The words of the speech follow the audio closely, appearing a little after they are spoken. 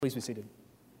Please be seated.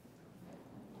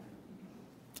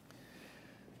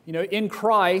 You know, in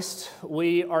Christ,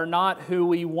 we are not who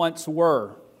we once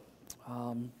were.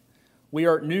 We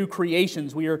are new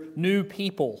creations. We are new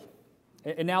people.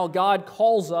 And now God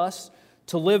calls us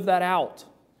to live that out,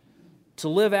 to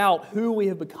live out who we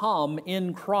have become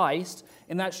in Christ.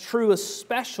 And that's true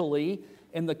especially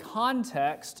in the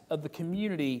context of the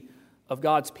community of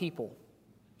God's people.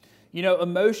 You know,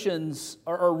 emotions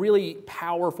are really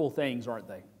powerful things, aren't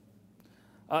they?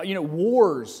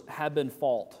 Wars have been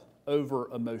fought over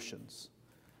emotions.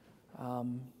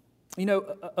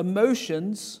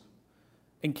 Emotions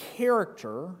and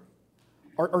character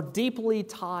are deeply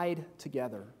tied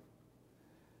together.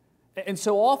 And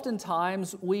so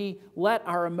oftentimes we let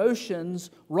our emotions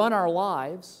run our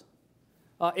lives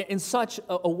in such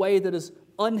a way that is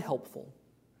unhelpful.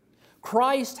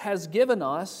 Christ has given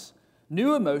us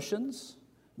new emotions,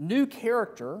 new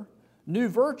character, new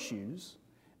virtues,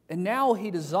 and now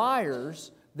He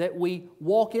desires that we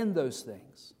walk in those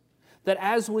things. That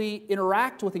as we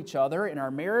interact with each other in our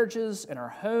marriages, in our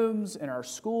homes, in our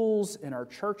schools, in our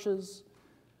churches,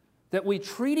 that we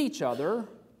treat each other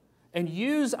and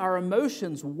use our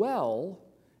emotions well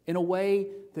in a way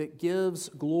that gives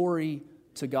glory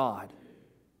to God.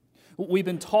 We've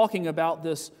been talking about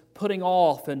this putting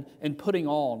off and putting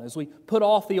on, as we put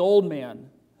off the old man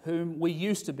whom we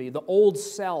used to be, the old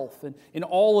self, and in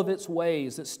all of its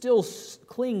ways that still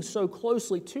clings so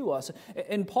closely to us.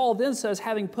 And Paul then says,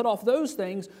 having put off those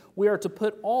things, we are to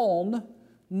put on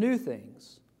new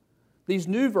things. These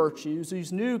new virtues,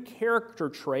 these new character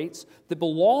traits that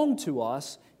belong to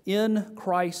us in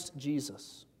Christ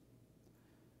Jesus.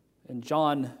 In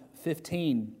John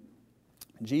 15,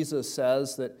 Jesus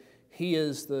says that He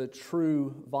is the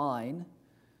true vine,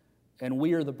 and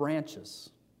we are the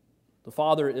branches. The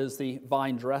Father is the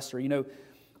vine dresser. You know,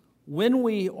 when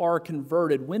we are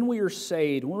converted, when we are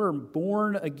saved, when we're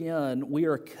born again, we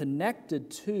are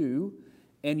connected to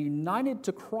and united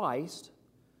to Christ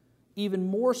even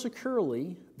more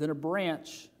securely than a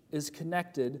branch is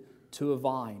connected to a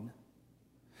vine.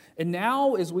 And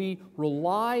now as we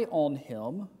rely on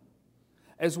Him,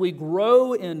 as we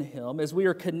grow in Him, as we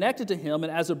are connected to Him,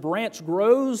 and as a branch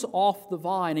grows off the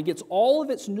vine and gets all of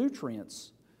its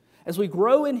nutrients, as we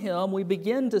grow in Him, we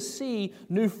begin to see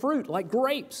new fruit like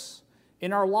grapes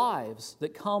in our lives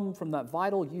that come from that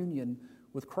vital union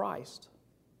with Christ.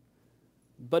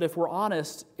 But if we're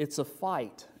honest, it's a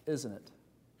fight, isn't it?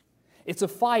 It's a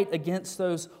fight against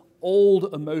those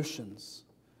old emotions,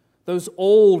 those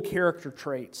old character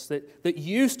traits that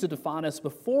used to define us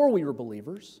before we were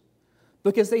believers,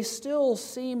 because they still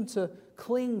seem to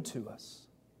cling to us.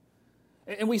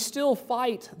 And we still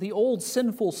fight the old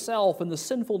sinful self and the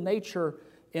sinful nature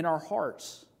in our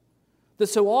hearts. That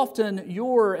so often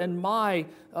your and my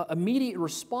immediate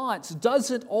response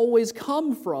doesn't always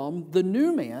come from the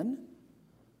new man,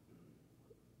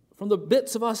 from the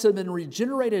bits of us that have been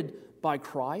regenerated by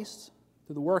Christ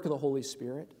through the work of the Holy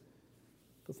Spirit,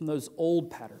 but from those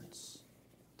old patterns,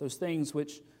 those things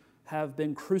which have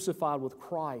been crucified with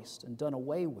Christ and done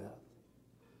away with.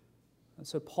 And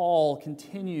so Paul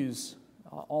continues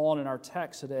on in our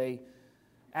text today,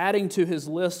 adding to his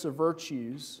list of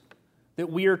virtues that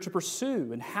we are to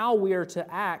pursue and how we are to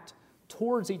act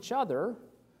towards each other,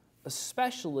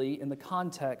 especially in the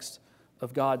context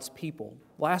of God's people.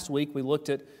 Last week we looked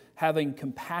at having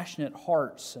compassionate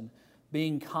hearts and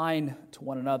being kind to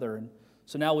one another. And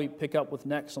so now we pick up with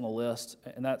next on the list,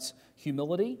 and that's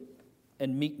humility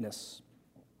and meekness.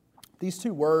 These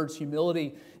two words,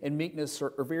 humility and meekness,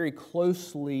 are very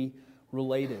closely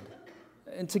related.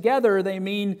 And together they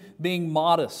mean being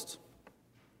modest,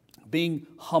 being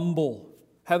humble,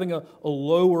 having a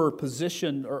lower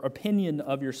position or opinion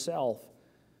of yourself.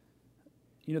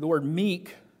 You know, the word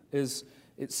meek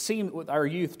our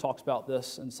youth talks about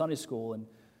this in Sunday school, and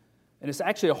it's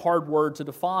actually a hard word to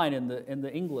define in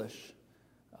the English.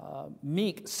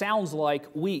 Meek sounds like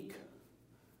weak,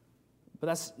 but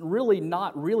that's really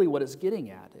not really what it's getting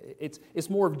at. It's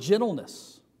more of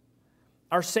gentleness.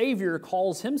 Our Savior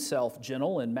calls Himself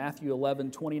gentle in Matthew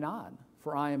 11:29.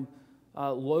 For I am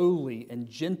lowly and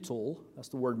gentle, that's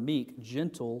the word meek,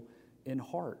 gentle in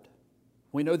heart.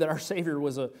 We know that our Savior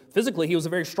physically, He was a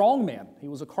very strong man. He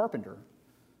was a carpenter.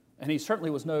 And He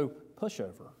certainly was no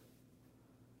pushover.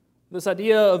 This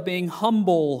idea of being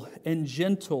humble and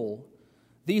gentle,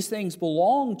 these things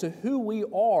belong to who we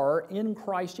are in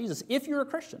Christ Jesus. If you're a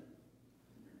Christian,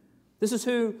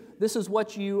 this is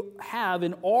what you have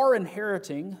and are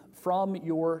inheriting from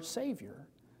your Savior.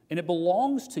 And it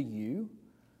belongs to you,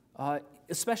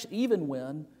 especially even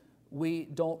when we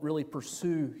don't really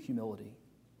pursue humility.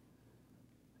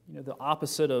 The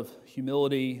opposite of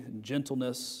humility and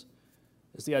gentleness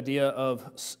is the idea of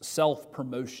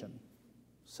self-promotion.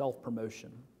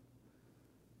 Self-promotion.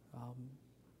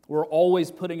 We're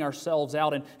always putting ourselves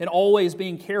out and always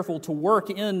being careful to work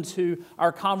into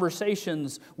our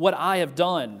conversations what I have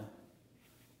done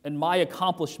and my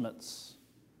accomplishments.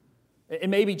 And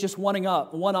maybe just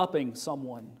one-upping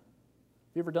someone.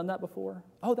 Have you ever done that before?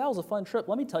 Oh, that was a fun trip.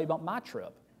 Let me tell you about my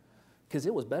trip, because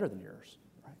it was better than yours.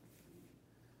 Right?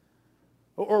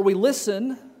 Or we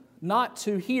listen not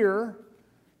to hear,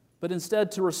 but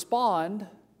instead to respond,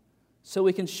 so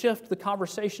we can shift the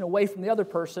conversation away from the other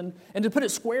person and to put it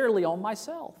squarely on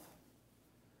myself.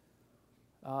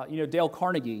 Dale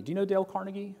Carnegie. Do you know Dale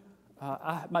Carnegie?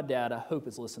 My dad, I hope,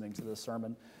 is listening to this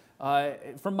sermon.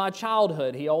 From my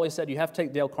childhood, he always said, you have to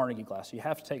take Dale Carnegie class. You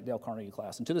have to take Dale Carnegie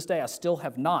class. And to this day, I still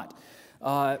have not.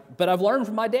 But I've learned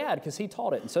from my dad because he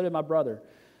taught it, and so did my brother.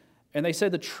 And they say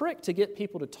the trick to get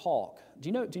people to talk, do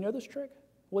you know this trick?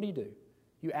 What do?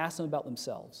 You ask them about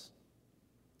themselves.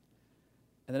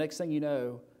 And the next thing you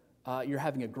know, you're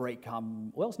having a great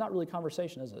it's not really a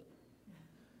conversation, is it?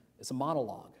 It's a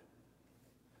monologue.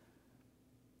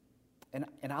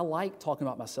 And I like talking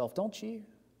about myself, don't you?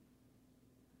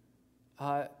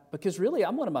 Because really,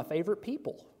 I'm one of my favorite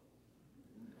people.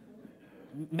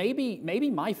 Maybe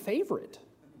my favorite,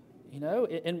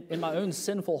 in my own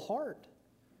sinful heart.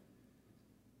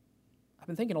 I've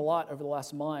been thinking a lot over the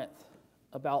last month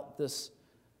about this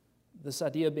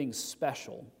idea of being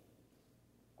special.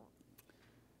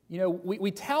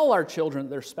 We tell our children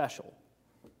they're special.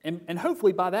 And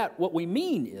hopefully by that, what we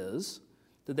mean is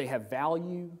that they have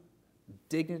value,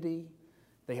 dignity,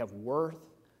 they have worth,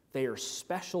 they are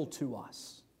special to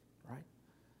us, right?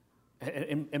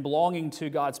 And belonging to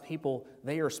God's people,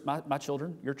 my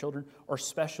children, your children, are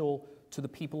special to the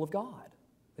people of God.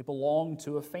 They belong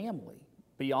to a family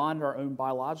beyond our own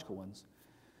biological ones.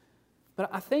 But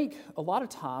I think a lot of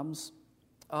times,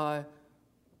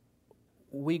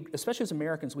 we, especially as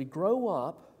Americans, we grow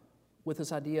up with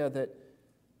this idea that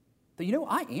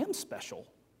I am special.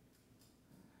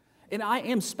 And I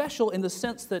am special in the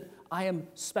sense that I am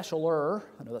specialer,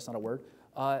 I know that's not a word,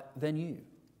 than you.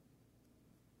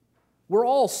 We're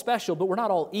all special, but we're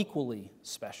not all equally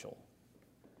special.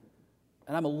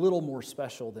 And I'm a little more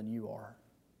special than you are.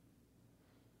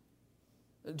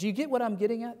 Do you get what I'm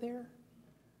getting at there?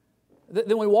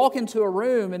 Then we walk into a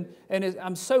room, and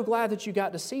I'm so glad that you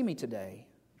got to see me today.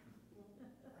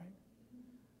 Right?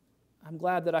 I'm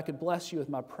glad that I could bless you with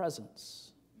my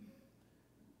presence.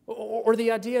 Or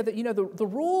the idea that, the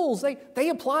rules, they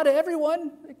apply to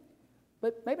everyone,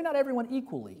 but maybe not everyone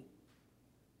equally.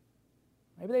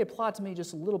 Maybe they apply to me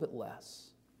just a little bit less.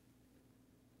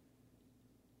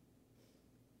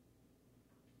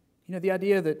 The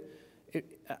idea that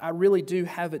I really do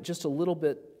have it just a little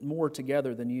bit more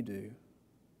together than you do.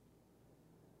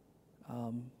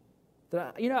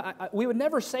 We would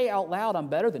never say out loud, I'm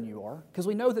better than you are, because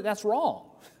we know that that's wrong.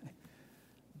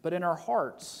 But in our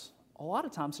hearts, a lot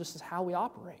of times this is how we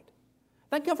operate.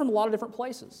 That can come from a lot of different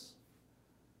places.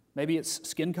 Maybe it's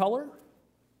skin color.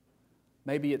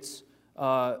 Maybe it's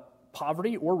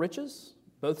poverty or riches.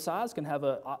 Both sides can have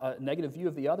a negative view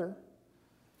of the other.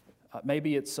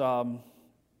 Maybe it's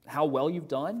how well you've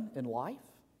done in life,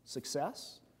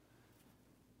 success.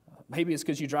 Maybe it's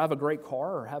because you drive a great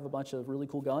car or have a bunch of really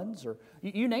cool guns, or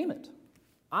you name it.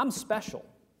 I'm special.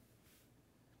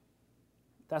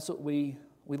 That's what we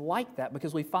like that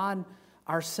because we find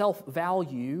our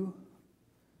self-value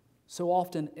so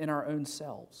often in our own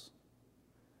selves.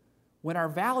 When our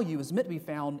value is meant to be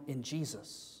found in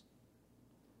Jesus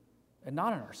and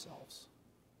not in ourselves.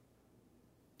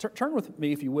 Turn with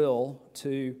me, if you will,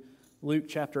 to Luke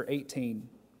chapter 18.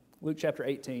 Luke chapter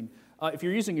 18. If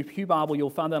you're using your Pew Bible, you'll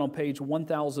find that on page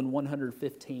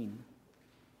 1115.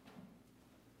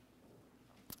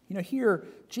 Here,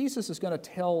 Jesus is going to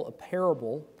tell a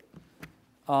parable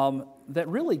that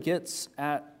really gets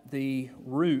at the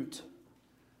root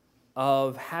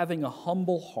of having a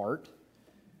humble heart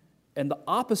and the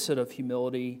opposite of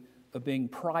humility of being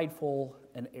prideful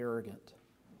and arrogant.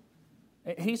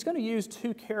 He's going to use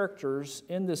two characters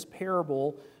in this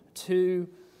parable to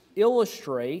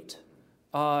illustrate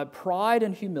pride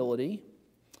and humility,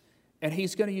 and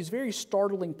he's going to use very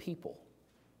startling people.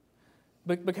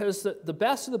 Because the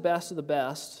best of the best of the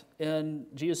best in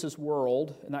Jesus'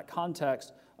 world, in that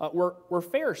context, were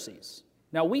Pharisees.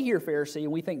 Now, we hear Pharisee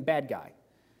and we think bad guy.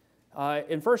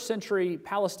 In first century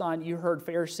Palestine, you heard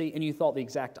Pharisee and you thought the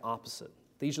exact opposite.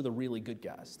 These are the really good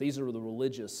guys. These are the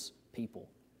religious people.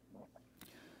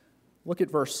 Look at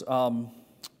verses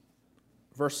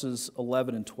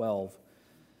 11 and 12.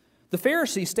 The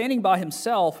Pharisee, standing by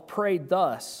himself, prayed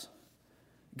thus,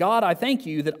 God, I thank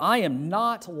you that I am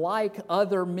not like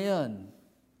other men,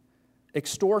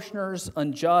 extortioners,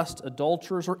 unjust,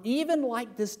 adulterers, or even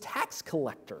like this tax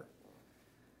collector.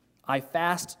 I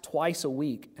fast twice a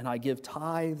week, and I give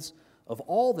tithes of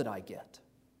all that I get.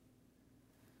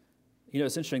 You know,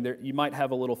 it's interesting, you might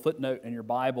have a little footnote in your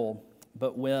Bible,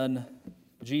 but when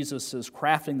Jesus is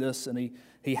crafting this and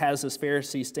he has this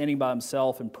Pharisee standing by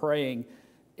himself and praying,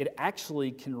 it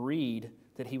actually can read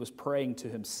that he was praying to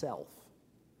himself.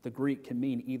 The Greek can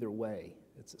mean either way.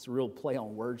 It's a real play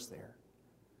on words there.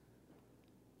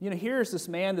 You know, here's this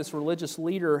man, this religious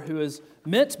leader who is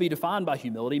meant to be defined by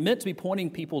humility, meant to be pointing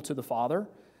people to the Father,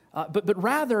 but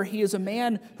rather he is a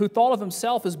man who thought of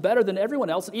himself as better than everyone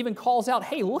else and even calls out,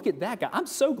 hey, look at that guy. I'm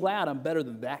so glad I'm better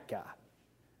than that guy.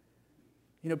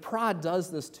 You know, pride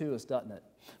does this to us, doesn't it?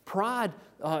 Pride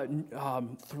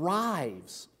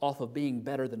thrives off of being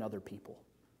better than other people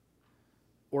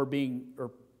or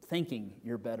thinking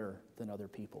you're better than other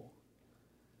people.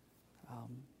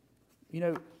 You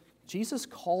know, Jesus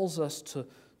calls us to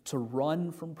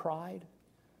run from pride,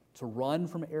 to run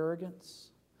from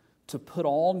arrogance, to put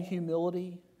on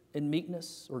humility and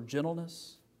meekness or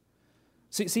gentleness.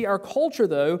 See, our culture,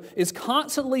 though, is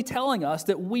constantly telling us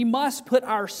that we must put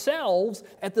ourselves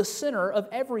at the center of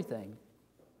everything.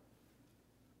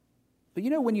 But you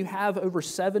know, when you have over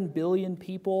 7 billion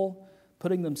people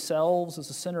putting themselves as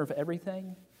the center of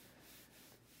everything,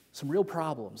 some real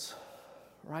problems,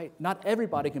 right? Not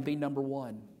everybody can be number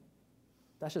one.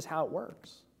 That's just how it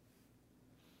works.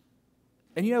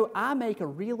 And you know, I make a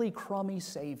really crummy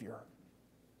savior,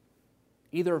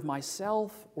 either of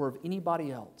myself or of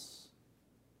anybody else.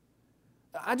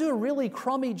 I do a really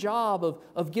crummy job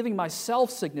of giving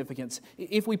myself significance.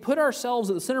 If we put ourselves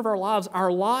at the center of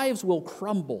our lives will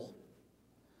crumble.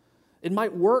 It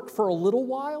might work for a little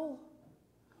while,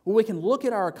 where we can look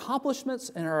at our accomplishments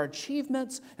and our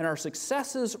achievements and our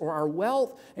successes or our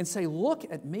wealth and say, look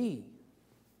at me.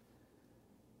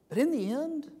 But in the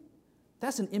end,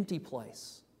 that's an empty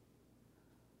place,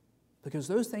 because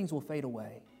those things will fade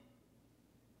away.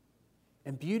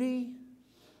 And beauty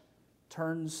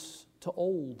turns to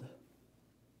old.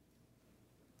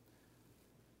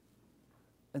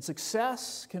 And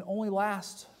success can only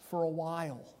last for a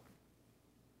while.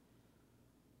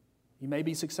 You may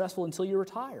be successful until you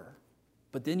retire,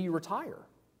 but then you retire,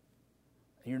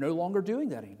 and you're no longer doing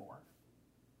that anymore.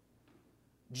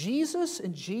 Jesus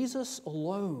and Jesus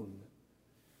alone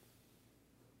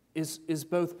is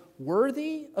both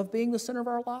worthy of being the center of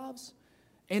our lives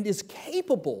and is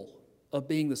capable of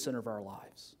being the center of our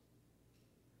lives.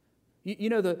 You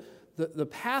know, the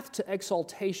path to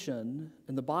exaltation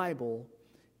in the Bible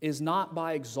is not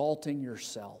by exalting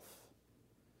yourself.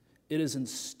 It is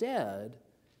instead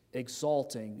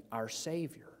exalting our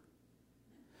Savior.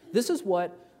 This is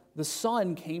what the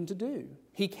Son came to do.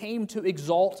 He came to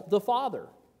exalt the Father.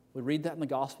 We read that in the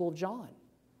Gospel of John.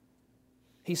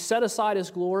 He set aside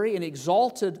His glory and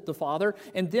exalted the Father,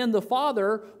 and then the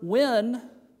Father, when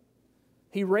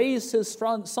He raised His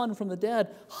Son from the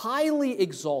dead, highly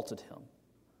exalted Him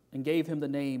and gave Him the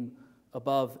name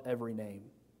above every name.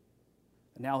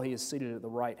 And now He is seated at the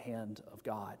right hand of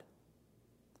God.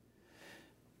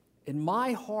 In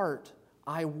my heart,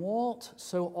 I want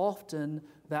so often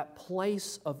that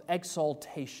place of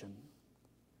exaltation.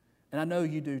 And I know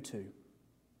you do too.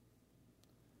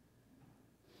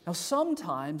 Now,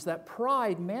 sometimes that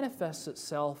pride manifests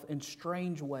itself in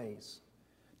strange ways.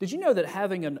 Did you know that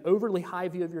having an overly high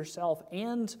view of yourself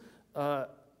and a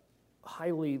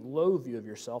highly low view of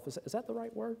yourself, is that the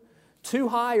right word? Too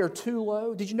high or too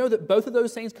low? Did you know that both of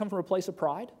those things come from a place of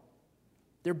pride?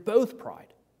 They're both pride.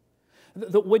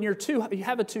 When you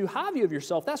have a too high view of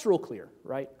yourself, that's real clear,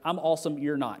 right? I'm awesome,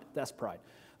 you're not. That's pride.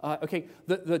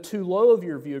 The too low of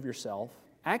your view of yourself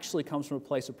actually comes from a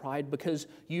place of pride, because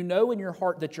you know in your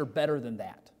heart that you're better than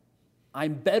that.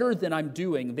 I'm better than I'm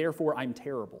doing, therefore I'm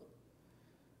terrible.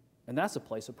 And that's a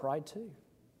place of pride too.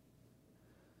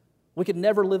 We could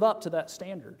never live up to that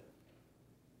standard.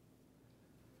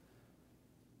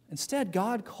 Instead,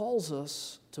 God calls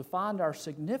us to find our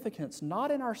significance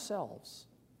not in ourselves,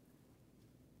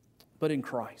 but in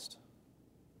Christ.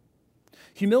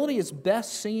 Humility is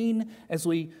best seen as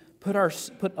we put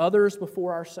others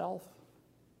before ourselves,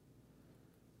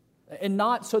 and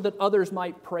not so that others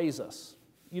might praise us.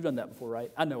 You've done that before, right?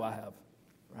 I know I have,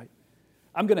 right?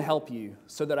 I'm going to help you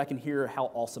so that I can hear how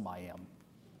awesome I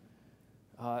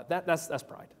am. That's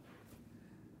pride.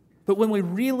 But when we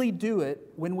really do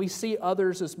it, when we see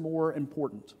others as more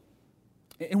important.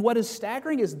 And what is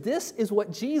staggering is this is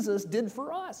what Jesus did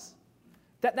for us.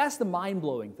 That's the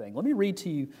mind-blowing thing. Let me read to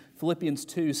you Philippians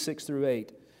 2, 6 through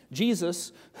 8.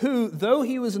 Jesus, who, though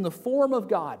he was in the form of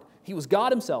God, he was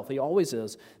God himself, he always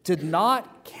is, did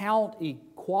not count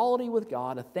equality with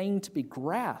God a thing to be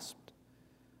grasped,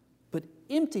 but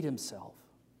emptied himself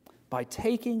by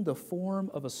taking the form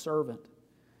of a servant.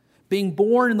 Being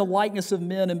born in the likeness of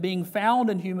men and being found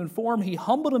in human form, he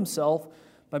humbled himself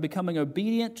by becoming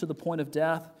obedient to the point of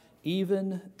death,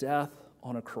 even death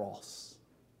on a cross.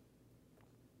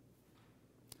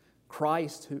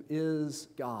 Christ, who is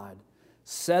God,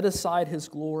 set aside his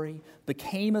glory,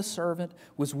 became a servant,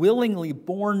 was willingly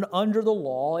born under the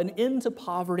law and into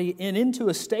poverty and into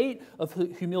a state of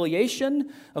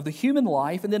humiliation of the human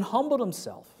life, and then humbled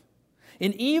himself.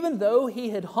 And even though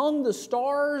he had hung the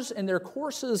stars in their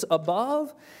courses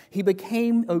above, he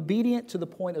became obedient to the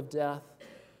point of death,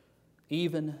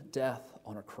 even death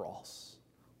on a cross.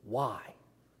 Why?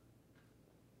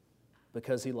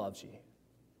 Because he loves you.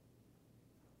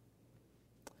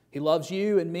 He loves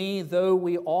you and me, though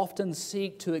we often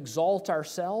seek to exalt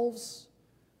ourselves.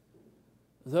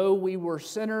 Though we were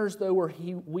sinners, though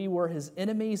we were his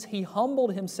enemies, he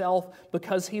humbled himself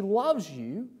because he loves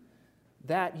you,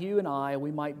 that you and I,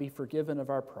 we might be forgiven of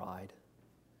our pride,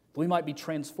 that we might be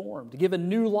transformed, given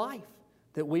new life,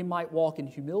 that we might walk in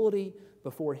humility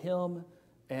before him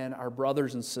and our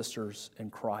brothers and sisters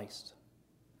in Christ.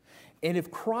 And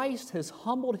if Christ has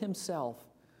humbled himself,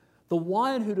 the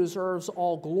one who deserves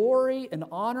all glory and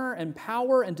honor and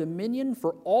power and dominion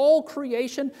for all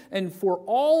creation and for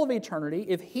all of eternity,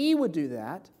 if he would do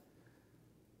that,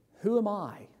 who am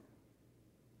I?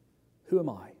 Who am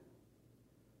I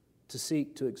to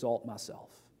seek to exalt myself?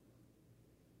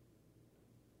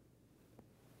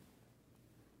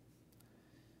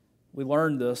 We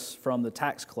learned this from the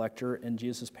tax collector in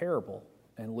Jesus' parable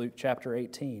in Luke chapter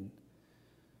 18.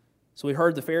 So we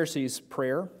heard the Pharisees'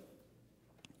 prayer.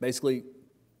 Basically,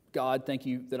 God, thank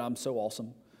you that I'm so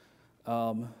awesome.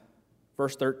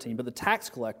 Verse 13, but the tax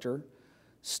collector,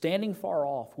 standing far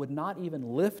off, would not even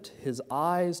lift his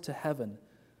eyes to heaven,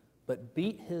 but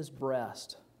beat his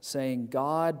breast, saying,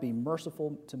 God, be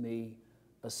merciful to me,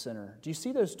 a sinner. Do you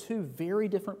see those two very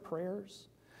different prayers?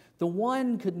 The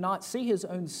one could not see his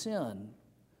own sin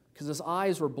because his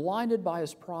eyes were blinded by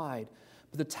his pride.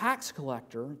 But the tax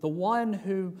collector, the one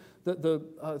who the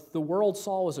world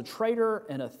saw as a traitor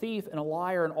and a thief and a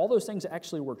liar and all those things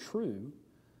actually were true,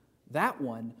 that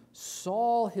one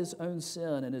saw his own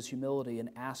sin and his humility and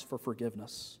asked for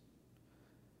forgiveness.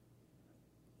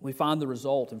 We find the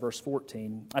result in verse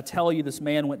 14. I tell you, this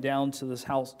man went down to his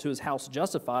house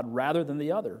justified rather than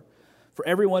the other. For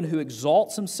everyone who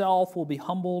exalts himself will be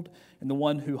humbled, and the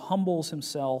one who humbles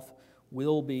himself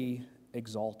will be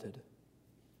exalted.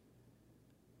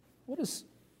 What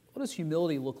does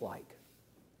humility look like?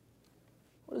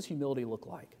 What does humility look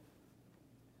like?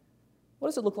 What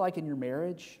does it look like in your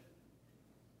marriage?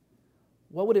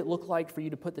 What would it look like for you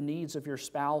to put the needs of your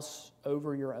spouse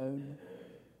over your own?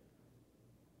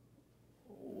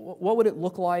 What would it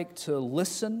look like to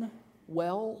listen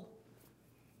well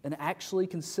and actually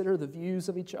consider the views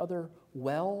of each other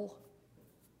well?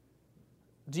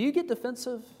 Do you get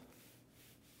defensive?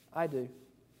 I do.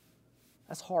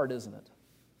 That's hard, isn't it?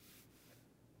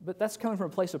 But that's coming from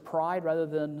a place of pride rather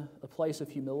than a place of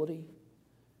humility.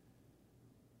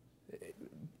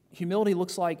 Humility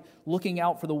looks like looking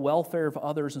out for the welfare of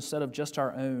others instead of just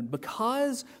our own.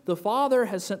 Because the Father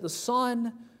has sent the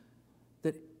Son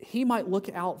that he might look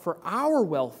out for our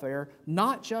welfare,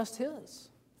 not just his,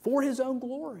 for his own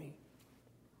glory.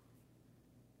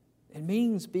 It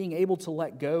means being able to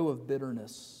let go of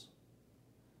bitterness.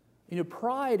 You know,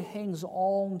 pride hangs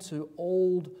on to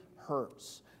old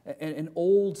hurts and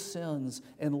old sins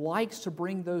and likes to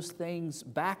bring those things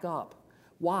back up.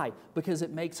 Why? Because it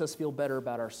makes us feel better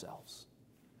about ourselves.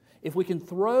 If we can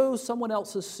throw someone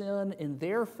else's sin in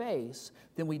their face,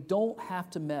 then we don't have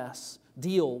to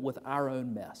deal with our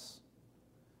own mess.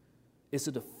 It's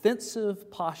a defensive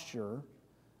posture,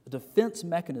 a defense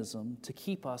mechanism to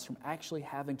keep us from actually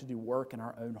having to do work in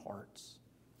our own hearts.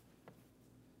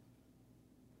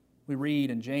 We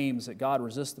read in James that God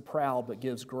resists the proud but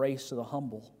gives grace to the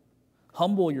humble.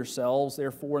 Humble yourselves,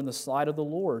 therefore, in the sight of the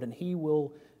Lord, and he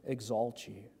will exalt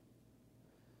you.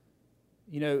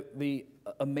 You know, the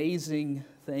amazing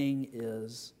thing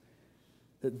is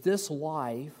that this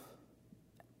life,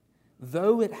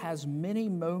 though it has many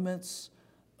moments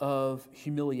of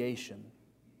humiliation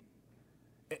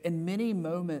and many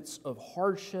moments of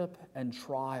hardship and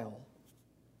trial,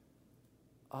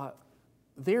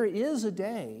 there is a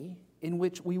day in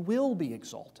which we will be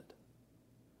exalted.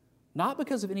 Not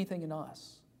because of anything in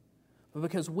us, but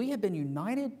because we have been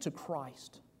united to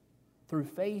Christ. through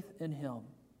faith in Him,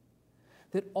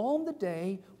 that on the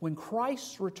day when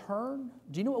Christ's return,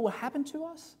 do you know what will happen to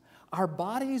us? Our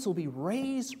bodies will be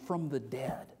raised from the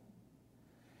dead.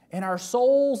 And our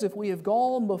souls, if we have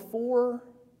gone before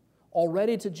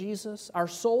already to Jesus, our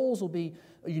souls will be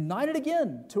united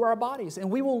again to our bodies, and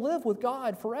we will live with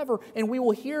God forever, and we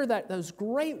will hear those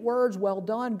great words, "Well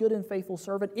done, good and faithful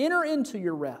servant, enter into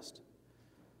your rest."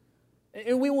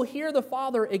 And we will hear the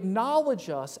Father acknowledge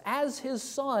us as His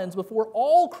sons before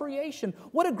all creation.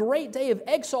 What a great day of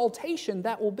exaltation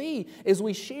that will be as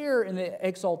we share in the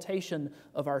exaltation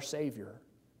of our Savior.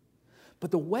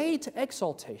 But the way to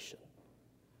exaltation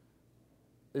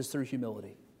is through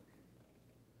humility,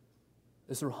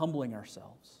 is through humbling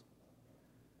ourselves.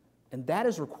 And that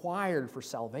is required for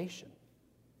salvation.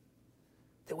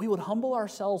 That we would humble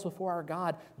ourselves before our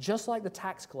God just like the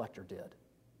tax collector did.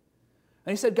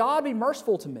 And he said, "God, be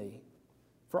merciful to me,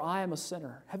 for I am a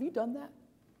sinner." Have you done that?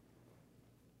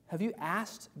 Have you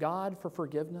asked God for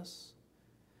forgiveness?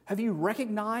 Have you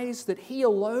recognized that He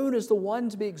alone is the one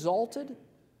to be exalted?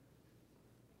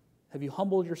 Have you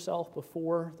humbled yourself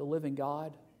before the living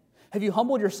God? Have you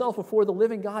humbled yourself before the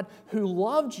living God who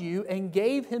loved you and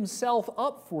gave Himself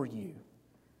up for you?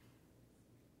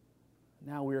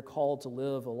 Now we are called to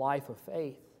live a life of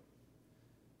faith.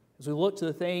 As we look to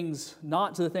the things,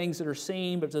 not to the things that are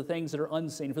seen, but to the things that are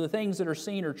unseen. For the things that are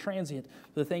seen are transient,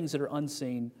 for the things that are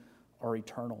unseen are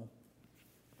eternal.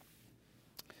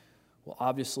 Well,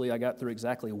 obviously, I got through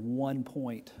exactly one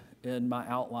point in my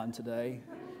outline today.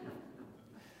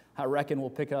 I reckon we'll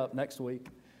pick up next week.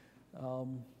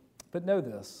 But know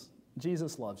this,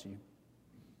 Jesus loves you.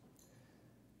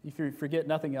 If you forget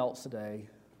nothing else today,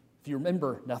 if you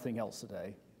remember nothing else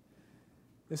today,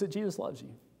 is that Jesus loves you.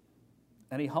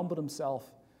 And He humbled Himself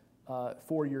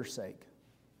for your sake.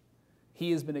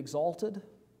 He has been exalted,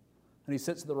 and He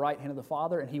sits at the right hand of the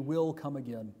Father, and He will come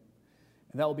again.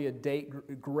 And that will be a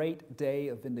great day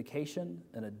of vindication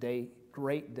and a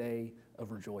great day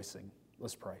of rejoicing.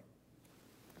 Let's pray.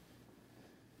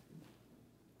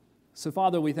 So,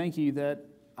 Father, we thank You that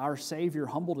our Savior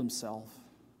humbled Himself,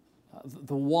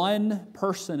 the one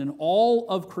person in all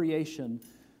of creation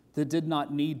that did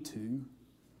not need to,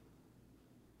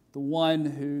 the one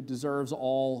who deserves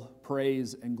all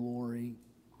praise and glory,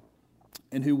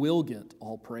 and who will get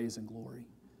all praise and glory.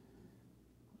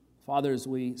 Father, as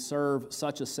we serve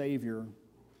such a Savior,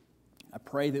 I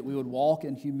pray that we would walk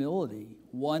in humility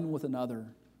one with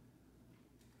another.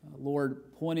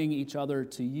 Lord, pointing each other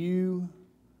to You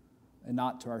and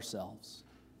not to ourselves.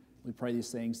 We pray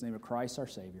these things in the name of Christ our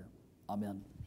Savior. Amen.